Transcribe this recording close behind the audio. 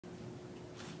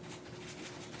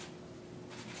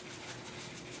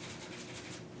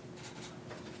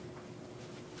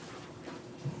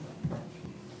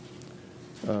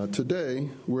Today,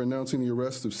 we're announcing the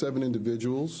arrest of 7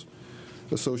 individuals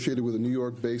associated with a New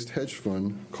York-based hedge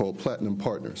fund called Platinum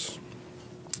Partners.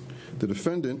 The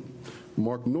defendant,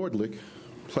 Mark Nordlicht,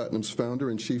 Platinum's founder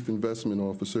and chief investment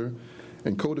officer,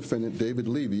 and co-defendant David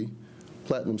Levy,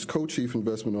 Platinum's co-chief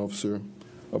investment officer,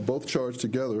 are both charged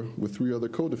together with 3 other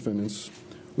co-defendants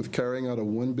with carrying out a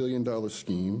 $1 billion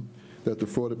scheme that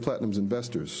defrauded Platinum's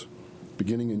investors,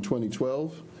 beginning in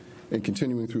 2012 and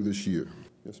continuing through this year.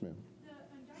 Yes, ma'am. The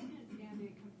indictment and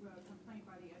a complaint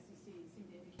by the SEC seem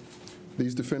to indicate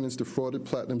These defendants defrauded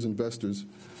Platinum's investors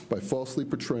by falsely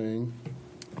portraying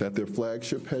that their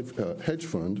flagship hedge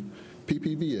fund,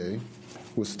 PPVA,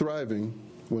 was thriving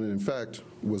when it in fact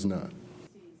was not.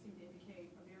 seem to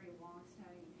indicate a very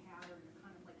long-standing pattern of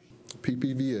kind of like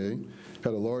PPVA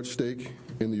had a large stake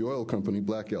in the oil company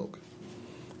Black Elk.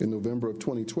 In November of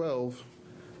 2012,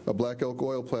 a Black Elk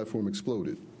oil platform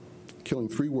exploded, killing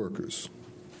 3 workers.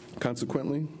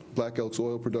 Consequently, Black Elk's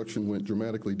oil production went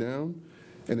dramatically down,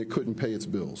 and it couldn't pay its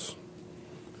bills.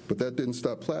 But that didn't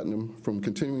stop Platinum from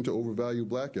continuing to overvalue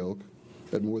Black Elk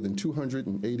at more than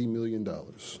 $280 million,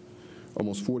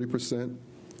 almost 40%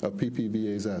 of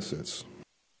PPVA's assets.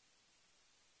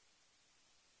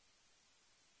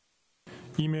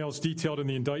 Emails detailed in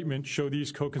the indictment show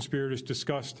these co-conspirators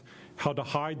discussed how to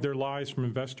hide their lies from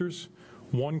investors,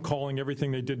 one calling everything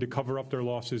they did to cover up their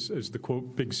losses as the,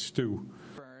 quote, big stew.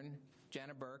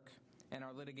 Jana Burke, and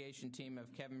our litigation team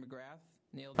of Kevin McGrath,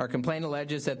 Neil. Our complaint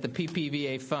alleges that the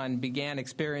PPVA fund began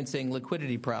experiencing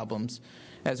liquidity problems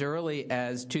as early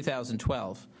as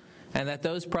 2012, and that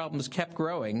those problems kept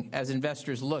growing as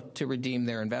investors looked to redeem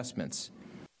their investments.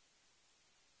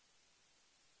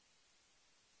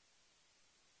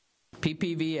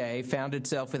 PPVA found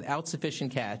itself without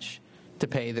sufficient cash to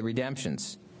pay the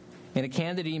redemptions. In a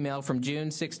candid email from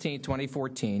June 16,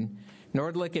 2014,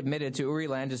 Nordlicht admitted to Uri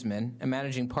Landesman, a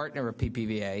managing partner of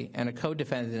PPVA and a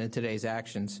co-defendant in today's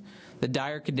actions, the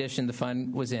dire condition the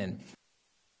fund was in.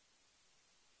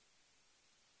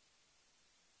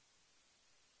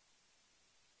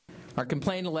 Our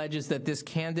complaint alleges that this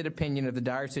candid opinion of the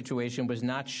dire situation was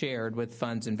not shared with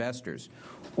fund's investors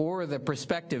or the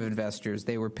prospective investors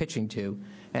they were pitching to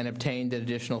and obtained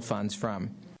additional funds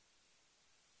from.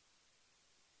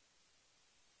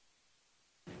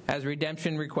 As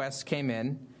redemption requests came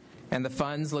in and the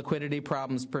fund's liquidity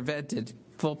problems prevented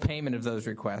full payment of those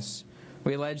requests,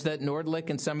 we allege that Nordlicht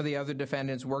and some of the other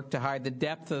defendants worked to hide the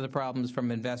depth of the problems from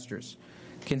investors,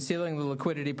 concealing the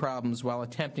liquidity problems while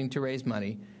attempting to raise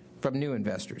money from new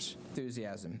investors.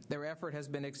 Enthusiasm. Their effort has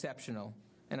been exceptional,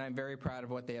 and I'm very proud of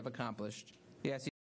what they have accomplished. The SEC